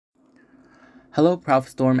Hello, Prof.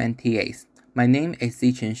 Storm and TAs. My name is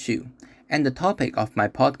Zichen, and the topic of my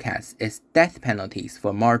podcast is death penalties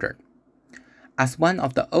for murder. As one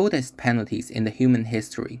of the oldest penalties in the human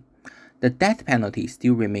history, the death penalty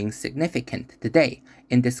still remains significant today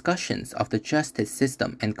in discussions of the justice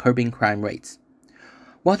system and curbing crime rates.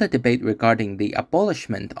 While the debate regarding the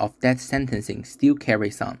abolishment of death sentencing still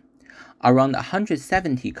carries on, around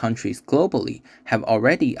 170 countries globally have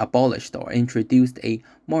already abolished or introduced a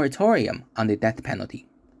moratorium on the death penalty.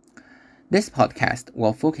 This podcast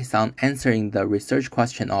will focus on answering the research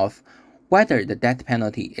question of whether the death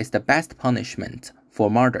penalty is the best punishment for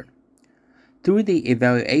murder. Through the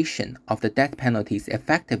evaluation of the death penalty's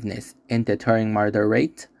effectiveness in deterring murder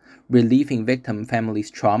rate, relieving victim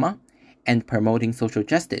families' trauma, and promoting social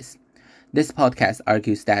justice, this podcast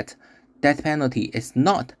argues that death penalty is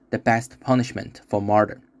not the best punishment for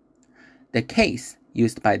murder. The case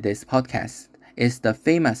used by this podcast is the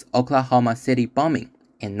famous Oklahoma City bombing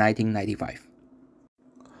in 1995.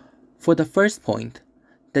 For the first point,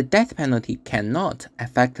 the death penalty cannot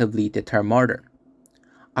effectively deter murder.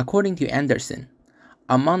 According to Anderson,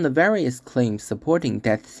 among the various claims supporting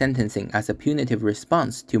death sentencing as a punitive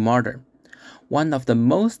response to murder, one of the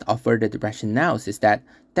most offered rationales is that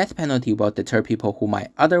death penalty will deter people who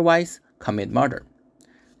might otherwise commit murder.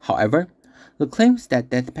 However, the claims that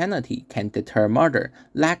death penalty can deter murder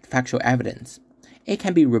lack factual evidence. It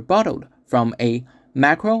can be rebutted from a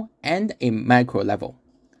macro and a micro level.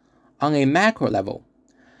 On a macro level,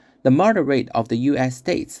 the murder rate of the U.S.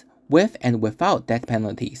 states with and without death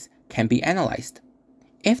penalties can be analyzed.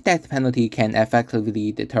 If death penalty can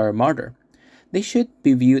effectively deter murder, they should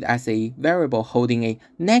be viewed as a variable holding a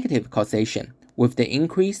negative causation with the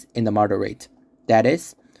increase in the murder rate. That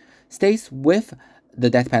is, states with the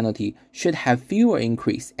death penalty should have fewer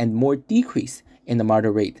increase and more decrease in the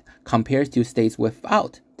murder rate compared to states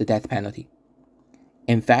without the death penalty.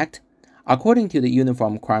 In fact, according to the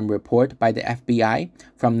Uniform Crime Report by the FBI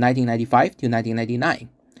from 1995 to 1999,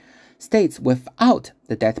 states without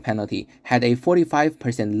the death penalty had a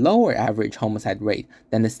 45% lower average homicide rate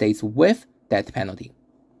than the states with death penalty.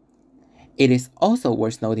 It is also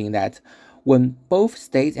worth noting that when both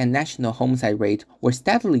state and national homicide rate were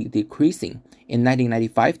steadily decreasing in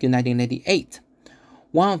 1995 to 1998,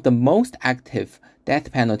 one of the most active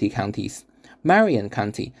death penalty counties, Marion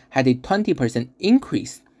County, had a 20%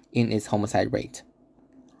 increase in its homicide rate.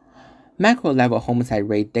 Macro-level homicide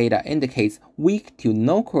rate data indicates weak to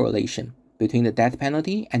no correlation between the death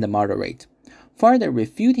penalty and the murder rate, further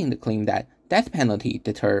refuting the claim that death penalty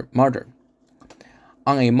deter murder.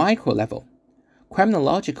 On a micro level,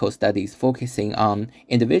 criminological studies focusing on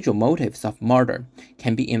individual motives of murder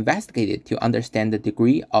can be investigated to understand the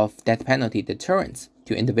degree of death penalty deterrence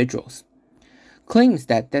to individuals. Claims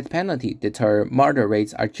that death penalty deter murder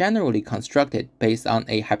rates are generally constructed based on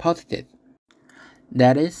a hypothesis.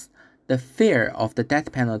 That is, the fear of the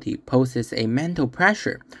death penalty poses a mental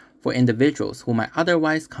pressure for individuals who might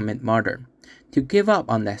otherwise commit murder to give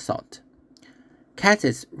up on that thought.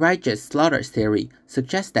 Katz's righteous slaughter theory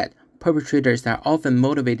suggests that perpetrators are often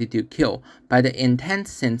motivated to kill by the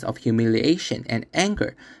intense sense of humiliation and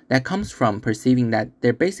anger that comes from perceiving that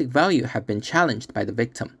their basic value have been challenged by the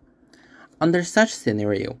victim. Under such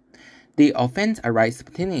scenario, the offense arises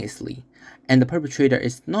spontaneously, and the perpetrator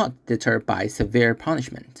is not deterred by severe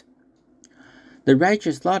punishment. The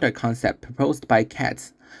righteous slaughter concept proposed by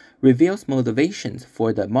Katz reveals motivations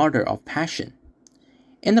for the murder of passion.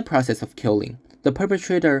 In the process of killing, the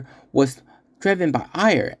perpetrator was driven by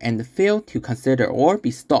ire and failed to consider or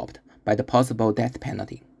be stopped by the possible death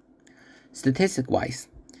penalty. Statistic-wise,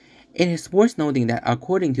 it is worth noting that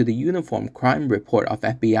according to the Uniform Crime Report of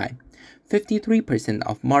FBI, 53%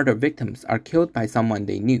 of murder victims are killed by someone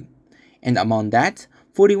they knew, and among that,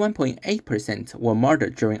 41.8% were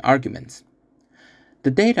murdered during arguments.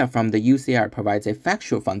 The data from the UCR provides a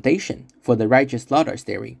factual foundation for the righteous slaughter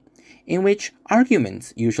theory, in which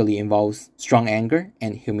arguments usually involves strong anger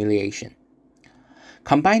and humiliation.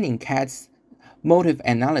 Combining Katz's motive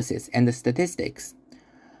analysis and the statistics,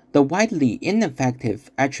 the widely ineffective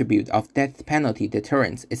attribute of death penalty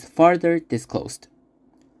deterrence is further disclosed.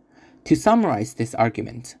 To summarize this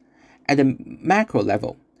argument, at the macro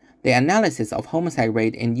level, the analysis of homicide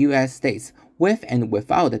rate in U.S. states with and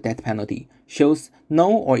without the death penalty shows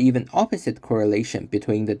no or even opposite correlation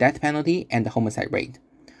between the death penalty and the homicide rate.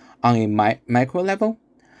 On a micro level,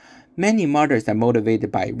 many murders are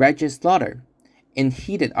motivated by righteous slaughter in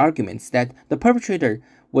heated arguments that the perpetrator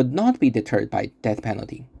would not be deterred by death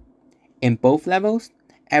penalty. In both levels,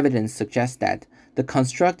 evidence suggests that the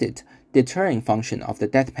constructed deterring function of the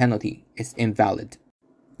death penalty is invalid.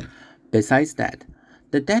 Besides that,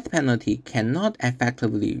 the death penalty cannot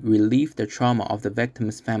effectively relieve the trauma of the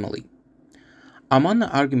victim's family. Among the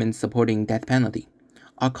arguments supporting death penalty,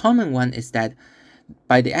 a common one is that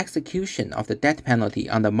by the execution of the death penalty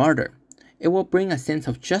on the martyr, it will bring a sense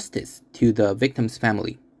of justice to the victim's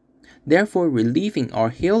family, therefore relieving or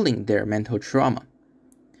healing their mental trauma.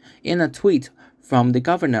 In a tweet from the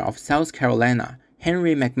governor of South Carolina,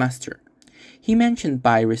 Henry McMaster, he mentioned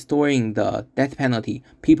by restoring the death penalty,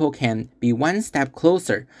 people can be one step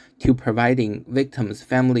closer to providing victims'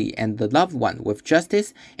 family and the loved one with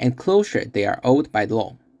justice and closure they are owed by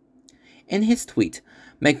law. In his tweet,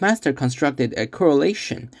 McMaster constructed a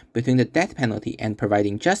correlation between the death penalty and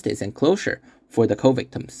providing justice and closure for the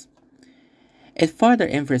co-victims. It further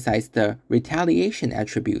emphasized the retaliation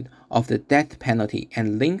attribute of the death penalty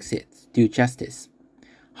and links it to justice.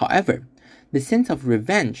 However, the sense of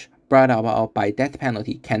revenge brought about by death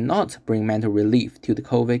penalty cannot bring mental relief to the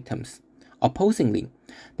co-victims. Opposingly,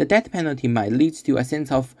 the death penalty might lead to a sense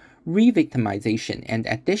of re-victimization and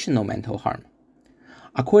additional mental harm.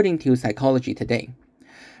 According to Psychology Today,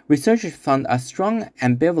 researchers found a strong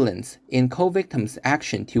ambivalence in co-victims'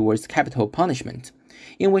 action towards capital punishment,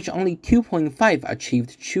 in which only 2.5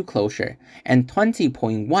 achieved true closure and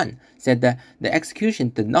 20.1 said that the execution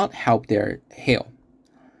did not help their heal.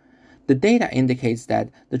 The data indicates that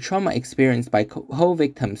the trauma experienced by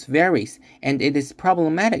co-victims varies, and it is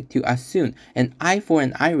problematic to assume an eye for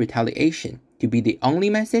an eye retaliation to be the only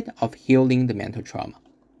method of healing the mental trauma.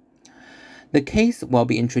 The case will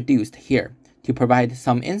be introduced here to provide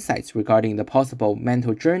some insights regarding the possible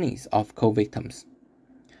mental journeys of co-victims.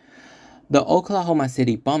 The Oklahoma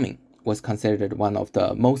City bombing was considered one of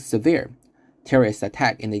the most severe terrorist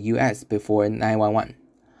attacks in the U.S. before 9/11.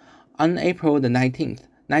 On April the 19th,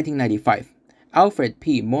 1995, Alfred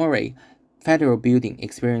P. Murrah Federal Building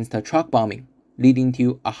experienced a truck bombing, leading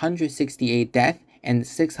to 168 deaths and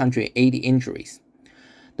 680 injuries.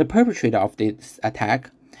 The perpetrator of this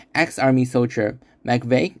attack, ex-Army soldier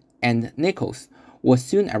McVeigh and Nichols, was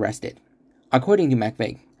soon arrested. According to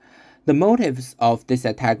McVeigh, the motives of this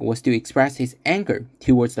attack was to express his anger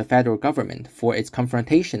towards the federal government for its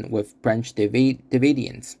confrontation with Branch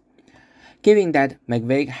Davidians, given that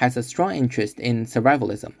McVeigh has a strong interest in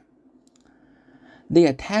survivalism. The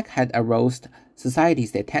attack had aroused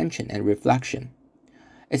society's attention and reflection,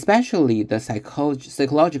 especially the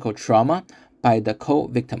psychological trauma by the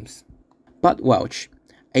co-victims. Bud Welch,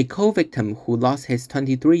 a co-victim who lost his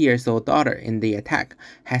 23-year-old daughter in the attack,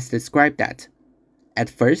 has described that, "At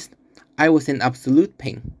first, I was in absolute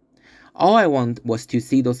pain. All I wanted was to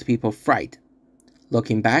see those people fried.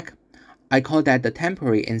 Looking back, I call that the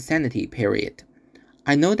temporary insanity period.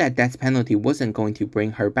 I know that death penalty wasn't going to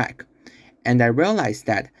bring her back, and I realized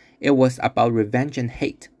that it was about revenge and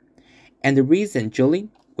hate. And the reason Julie,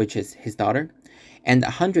 which is his daughter, and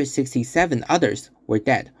 167 others were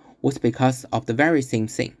dead was because of the very same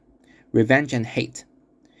thing, revenge and hate.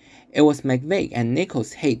 It was McVeigh and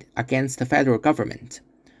Nichols' hate against the federal government.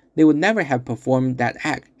 They would never have performed that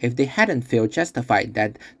act if they hadn't felt justified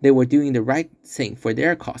that they were doing the right thing for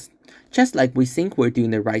their cause, just like we think we're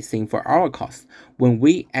doing the right thing for our cause when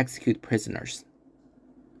we execute prisoners."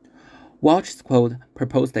 Welch's quote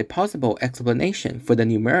proposed a possible explanation for the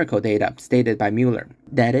numerical data stated by Mueller.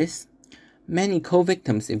 That is, many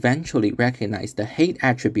co-victims eventually recognized the hate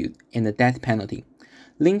attribute in the death penalty,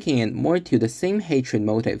 linking it more to the same hatred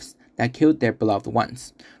motives that killed their beloved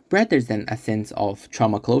ones, rather than a sense of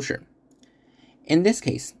trauma closure. In this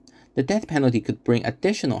case, the death penalty could bring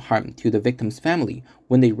additional harm to the victim's family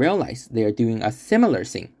when they realize they are doing a similar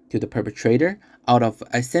thing to the perpetrator out of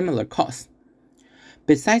a similar cause.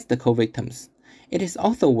 Besides the co-victims, it is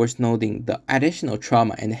also worth noting the additional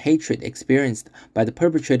trauma and hatred experienced by the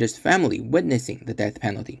perpetrator's family witnessing the death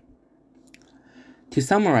penalty. To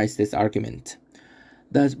summarize this argument,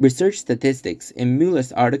 the research statistics in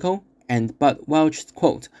Mueller's article and Bud Welch's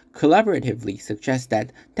quote collaboratively suggest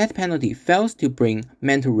that death penalty fails to bring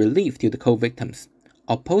mental relief to the co-victims.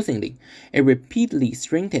 Opposingly, it repeatedly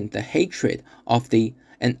strengthened the hatred of the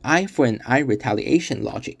an eye for an eye retaliation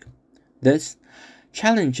logic. This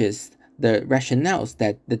challenges the rationales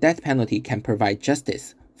that the death penalty can provide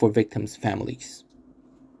justice for victims' families.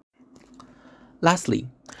 Lastly,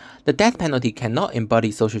 the death penalty cannot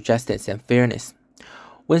embody social justice and fairness.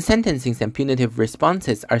 When sentencing and punitive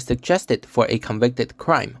responses are suggested for a convicted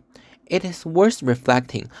crime, it is worth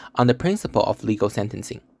reflecting on the principle of legal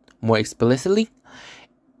sentencing. More explicitly,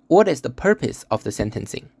 what is the purpose of the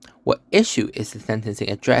sentencing? What issue is the sentencing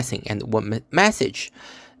addressing, and what message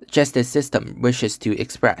the justice system wishes to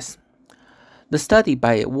express? The study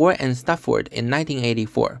by Ward and Stafford in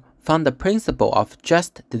 1984 found the principle of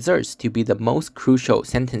just deserts to be the most crucial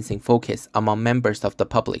sentencing focus among members of the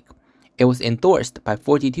public. It was endorsed by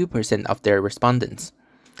 42% of their respondents.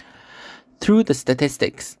 Through the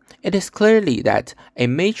statistics, it is clearly that a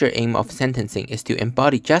major aim of sentencing is to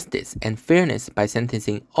embody justice and fairness by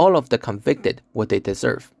sentencing all of the convicted what they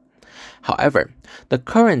deserve. However, the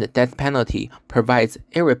current death penalty provides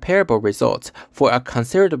irreparable results for a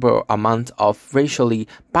considerable amount of racially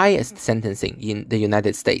biased sentencing in the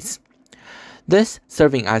United States. This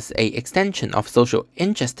serving as an extension of social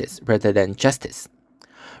injustice rather than justice.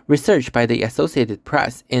 Research by the Associated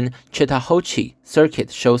Press in Chattahoochee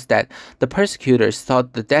Circuit shows that the persecutors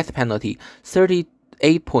sought the death penalty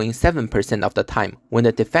 38.7% of the time when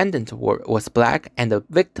the defendant was black and the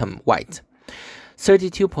victim white,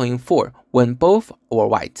 32.4% when both were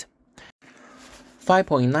white,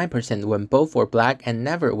 5.9% when both were black, and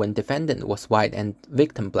never when defendant was white and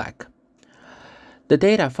victim black. The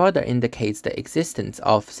data further indicates the existence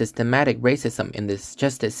of systematic racism in the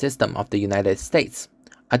justice system of the United States.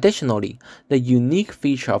 Additionally, the unique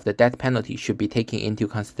feature of the death penalty should be taken into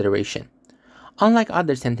consideration. Unlike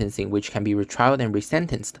other sentencing which can be retried and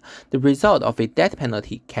resentenced, the result of a death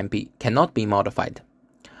penalty cannot be modified.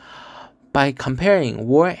 By comparing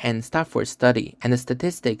War and Stafford study and the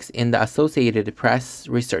statistics in the Associated Press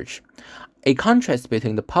research, a contrast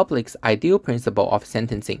between the public's ideal principle of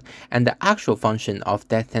sentencing and the actual function of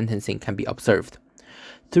death sentencing can be observed.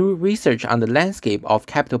 Through research on the landscape of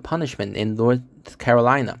capital punishment in North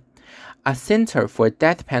Carolina, a Center for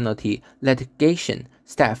Death Penalty Litigation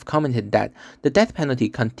staff commented that the death penalty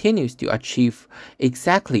continues to achieve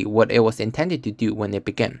exactly what it was intended to do when it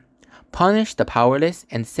began: punish the powerless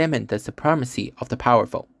and cement the supremacy of the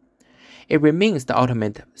powerful. It remains the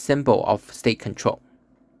ultimate symbol of state control.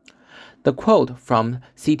 The quote from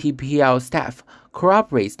CTPL staff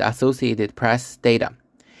corroborates the Associated Press data.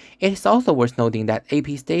 It is also worth noting that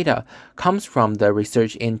AP's data comes from the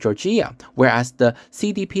research in Georgia, whereas the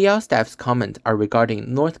CDPL staff's comments are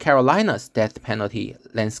regarding North Carolina's death penalty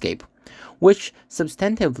landscape, which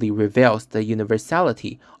substantively reveals the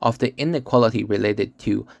universality of the inequality related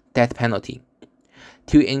to death penalty.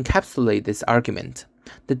 To encapsulate this argument,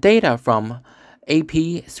 the data from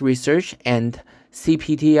AP's research and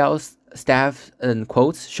CPTL's staff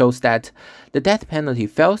quotes shows that the death penalty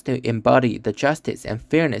fails to embody the justice and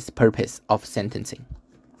fairness purpose of sentencing.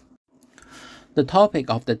 The topic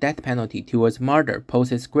of the death penalty towards murder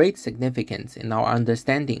poses great significance in our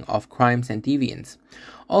understanding of crimes and deviance,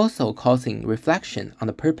 also causing reflection on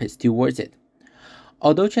the purpose towards it.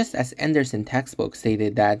 Although just as Anderson textbook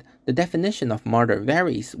stated that the definition of murder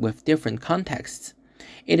varies with different contexts,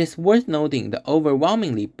 it is worth noting the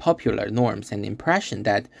overwhelmingly popular norms and impression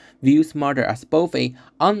that views murder as both an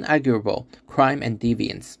unarguable crime and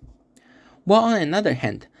deviance. While on another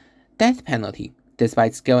hand, death penalty,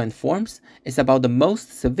 despite scale and forms, is about the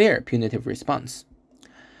most severe punitive response.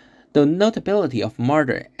 The notability of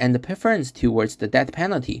murder and the preference towards the death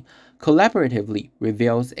penalty collaboratively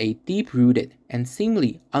reveals a deep-rooted and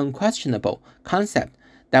seemingly unquestionable concept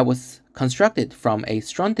that was constructed from a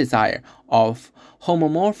strong desire of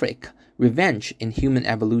homomorphic revenge in human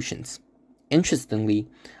evolutions. Interestingly,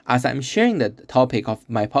 as I'm sharing the topic of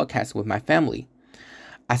my podcast with my family,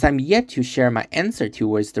 as I'm yet to share my answer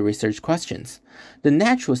towards the research questions, the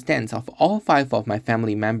natural stance of all 5 of my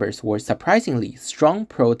family members were surprisingly strong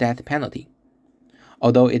pro-death penalty.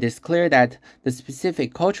 Although it is clear that the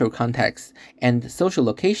specific cultural context and social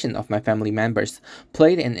location of my family members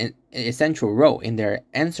played an essential role in their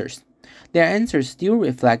answers still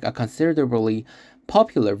reflect a considerably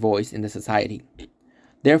popular voice in the society.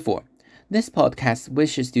 Therefore, this podcast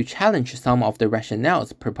wishes to challenge some of the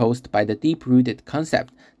rationales proposed by the deep-rooted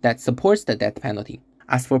concept that supports the death penalty.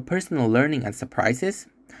 As for personal learning and surprises,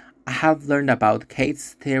 I have learned about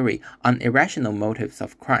Kate's theory on irrational motives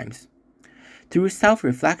of crimes. Through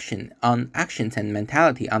self-reflection on actions and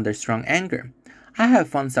mentality under strong anger, I have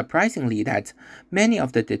found surprisingly that many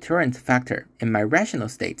of the deterrent factors in my rational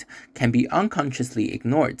state can be unconsciously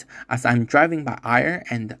ignored as I'm driving by ire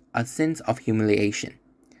and a sense of humiliation.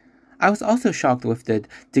 I was also shocked with the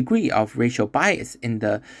degree of racial bias in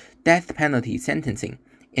the death penalty sentencing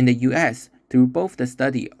in the US through both the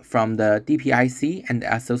study from the DPIC and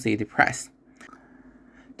the Associated Press.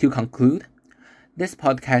 To conclude, this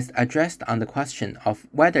podcast addressed on the question of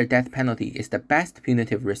whether death penalty is the best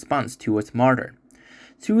punitive response towards murder,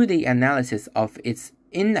 through the analysis of its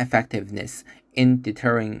ineffectiveness in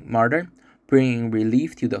deterring murder, bringing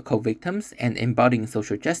relief to the co-victims, and embodying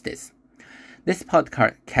social justice. This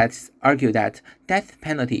podcast argues that death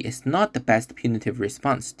penalty is not the best punitive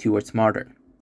response towards murder.